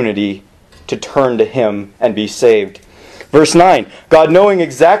opportunity to turn to Him and be saved. Verse 9, God, knowing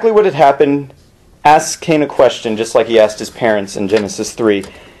exactly what had happened, asks Cain a question, just like he asked his parents in Genesis 3.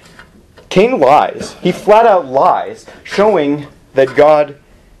 Cain lies. He flat out lies, showing that God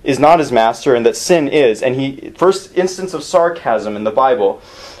is not his master and that sin is. And first instance of sarcasm in the Bible,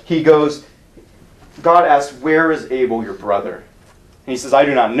 he goes, God asks, where is Abel, your brother? And he says, I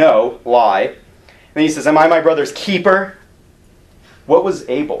do not know. Lie. And he says, am I my brother's keeper? What was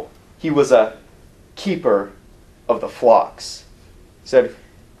Abel? He was a keeper of the flocks. He said,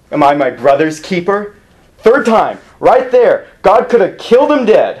 am I my brother's keeper? Third time, right there, God could have killed him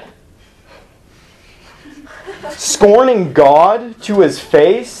dead. Scorning God to his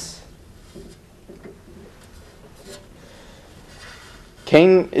face.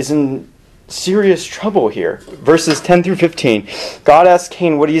 Cain is in serious trouble here. Verses 10 through 15. God asks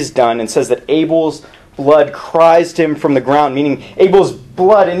Cain what he has done and says that Abel's blood cries to him from the ground, meaning Abel's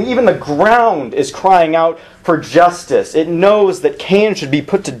blood and even the ground is crying out for justice. It knows that Cain should be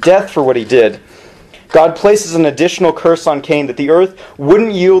put to death for what he did. God places an additional curse on Cain that the earth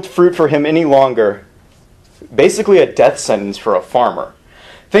wouldn't yield fruit for him any longer. Basically a death sentence for a farmer.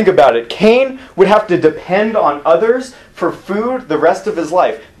 Think about it. Cain would have to depend on others for food the rest of his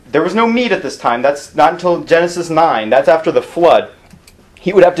life. There was no meat at this time. That's not until Genesis 9. That's after the flood.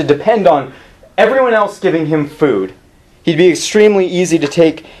 He would have to depend on everyone else giving him food. He'd be extremely easy to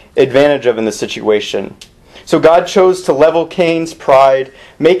take advantage of in this situation. So God chose to level Cain's pride,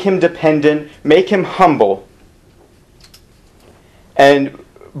 make him dependent, make him humble. And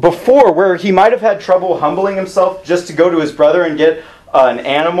before, where he might have had trouble humbling himself just to go to his brother and get an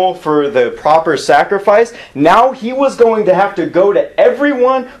animal for the proper sacrifice, now he was going to have to go to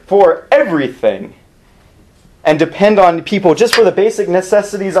everyone for everything and depend on people just for the basic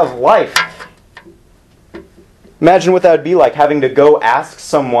necessities of life. Imagine what that would be like, having to go ask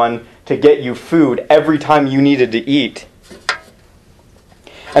someone to get you food every time you needed to eat.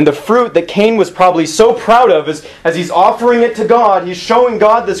 And the fruit that Cain was probably so proud of is, as he's offering it to God, he's showing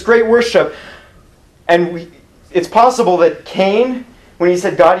God this great worship. And it's possible that Cain, when he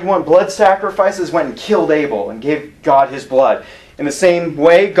said, God, you want blood sacrifices, went and killed Abel and gave God his blood. In the same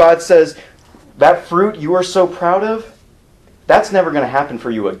way, God says, that fruit you are so proud of, that's never going to happen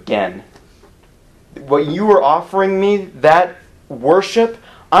for you again. What you were offering me, that worship,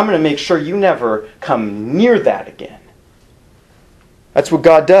 I'm going to make sure you never come near that again. That's what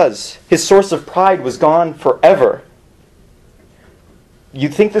God does. His source of pride was gone forever.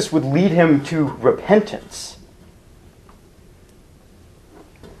 You'd think this would lead him to repentance.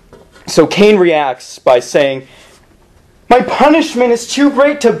 So Cain reacts by saying, my punishment is too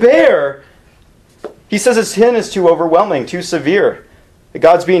great to bear. He says his sin is too overwhelming, too severe. That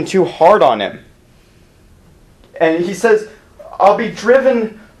God's being too hard on him. And he says, I'll be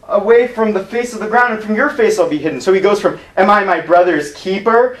driven away from the face of the ground, and from your face I'll be hidden. So he goes from, am I my brother's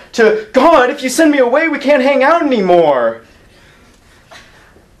keeper, to, God, if you send me away, we can't hang out anymore.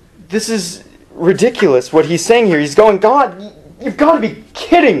 This is ridiculous what he's saying here. He's going, God, you've got to be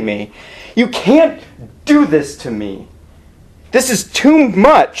kidding me. You can't do this to me. This is too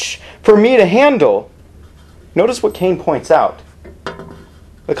much for me to handle. Notice what Cain points out.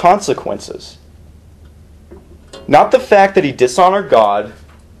 The consequences. Not the fact that he dishonored God,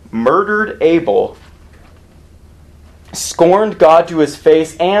 murdered Abel, scorned God to his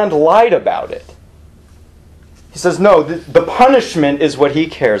face, and lied about it. He says, no, the punishment is what he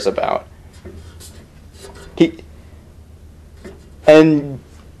cares about. He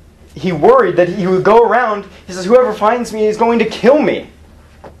worried that he would go around, he says, whoever finds me is going to kill me.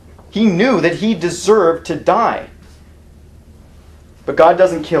 He knew that he deserved to die. But God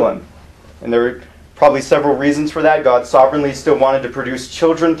doesn't kill him. And there are probably several reasons for that. God sovereignly still wanted to produce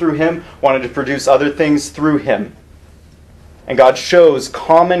children through him, wanted to produce other things through him. And God shows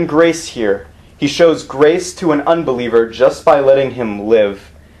common grace here. He shows grace to an unbeliever just by letting him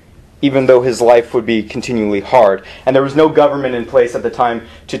live, even though his life would be continually hard. And there was no government in place at the time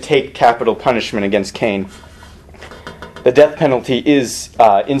to take capital punishment against Cain. The death penalty is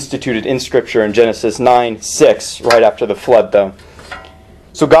instituted in Scripture in Genesis 9:6, right after the flood, though.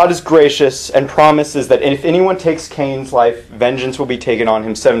 So God is gracious and promises that if anyone takes Cain's life, vengeance will be taken on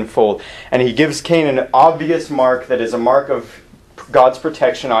him sevenfold. And he gives Cain an obvious mark that is a mark of God's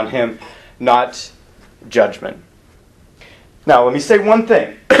protection on him, not judgment. Now, let me say one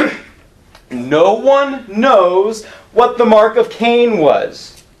thing. No one knows what the mark of Cain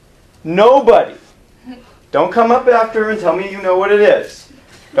was. Nobody. Don't come up after and tell me you know what it is.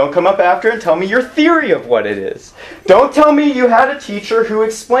 Don't come up after and tell me your theory of what it is. Don't tell me you had a teacher who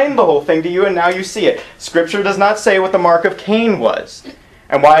explained the whole thing to you and now you see it. Scripture does not say what the mark of Cain was.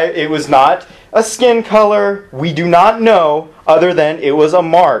 And why it was not a skin color, we do not know, other than it was a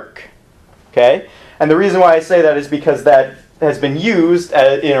mark. Okay? And the reason why I say that is because that has been used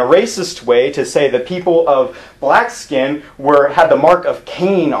in a racist way to say that people of black skin had the mark of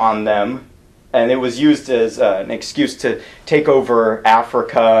Cain on them. And it was used as an excuse to take over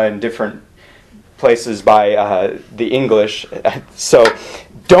Africa and different places by the English. So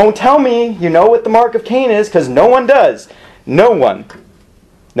don't tell me you know what the mark of Cain is, because no one does. No one.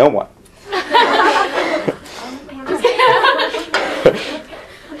 No one.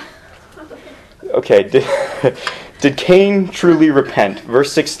 Okay, did Cain truly repent?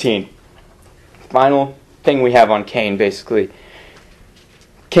 Verse 16. Final thing we have on Cain, basically.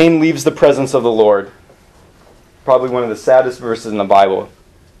 Cain leaves the presence of the Lord. Probably one of the saddest verses in the Bible.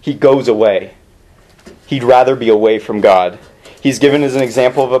 He goes away. He'd rather be away from God. He's given as an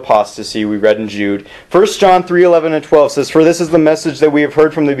example of apostasy, we read in Jude. 1 John 3:11 and 12 says, "For this is the message that we have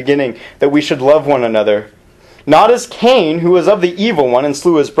heard from the beginning, that we should love one another. Not as Cain, who was of the evil one and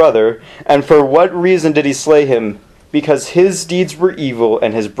slew his brother. And for what reason did he slay him? Because his deeds were evil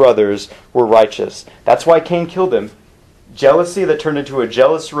and his brothers were righteous." That's why Cain killed him. Jealousy that turned into a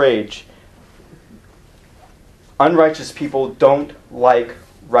jealous rage. Unrighteous people don't like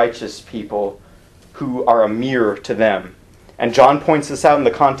righteous people who are a mirror to them. And John points this out in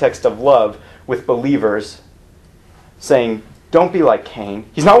the context of love with believers, saying, don't be like Cain.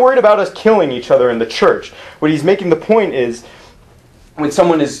 He's not worried about us killing each other in the church. What he's making the point is, when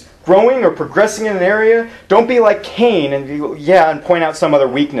someone is growing or progressing in an area, don't be like Cain and point out some other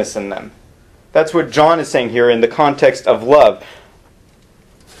weakness in them. That's what John is saying here in the context of love.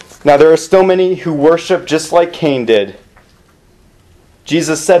 Now, there are still many who worship just like Cain did.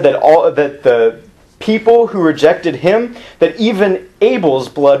 Jesus said that the people who rejected him, that even Abel's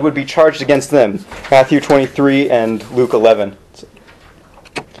blood would be charged against them. Matthew 23 and Luke 11.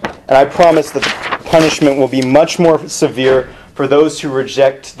 And I promise that the punishment will be much more severe for those who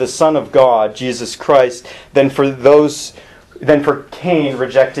reject the Son of God, Jesus Christ, than for Cain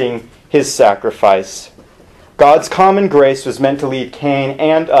rejecting his sacrifice. God's common grace was meant to lead Cain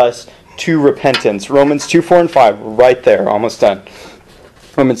and us to repentance. Romans 2, 4, and 5. We're right there, almost done.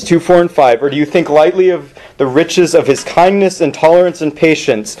 Romans 2, 4, and 5. Or do you think lightly of the riches of his kindness and tolerance and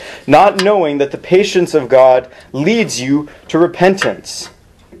patience, not knowing that the patience of God leads you to repentance?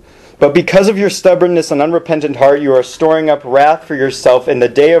 But because of your stubbornness and unrepentant heart, you are storing up wrath for yourself in the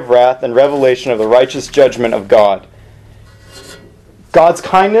day of wrath and revelation of the righteous judgment of God. God's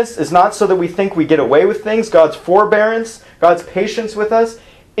kindness is not so that we think we get away with things. God's forbearance, God's patience with us,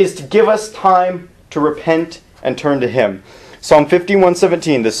 is to give us time to repent and turn to him. Psalm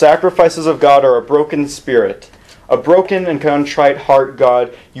 51:17, the sacrifices of God are a broken spirit. A broken and contrite heart,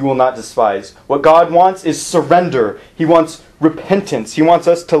 God, you will not despise. What God wants is surrender. He wants repentance. He wants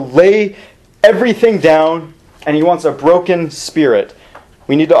us to lay everything down, and he wants a broken spirit.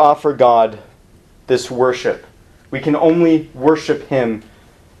 We need to offer God this worship. We can only worship him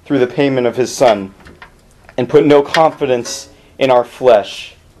through the payment of his Son and put no confidence in our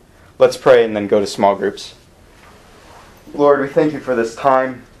flesh. Let's pray and then go to small groups. Lord, we thank you for this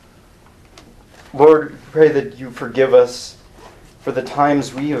time. Lord, we pray that you forgive us for the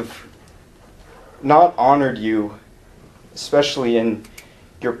times we have not honored you, especially in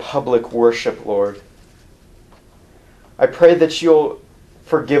your public worship, Lord. I pray that you'll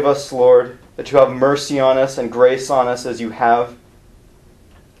forgive us, Lord, that you have mercy on us and grace on us as you have.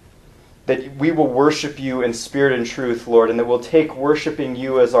 That we will worship you in spirit and truth, Lord, and that we'll take worshiping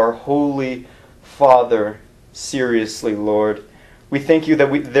you as our holy Father seriously, Lord. We thank you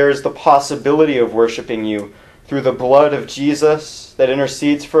that there is the possibility of worshiping you through the blood of Jesus that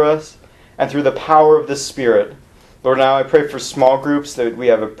intercedes for us and through the power of the Spirit. Lord, now I pray for small groups that we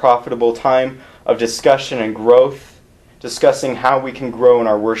have a profitable time of discussion and growth, discussing how we can grow in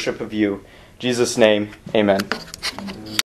our worship of you. In Jesus' name, amen.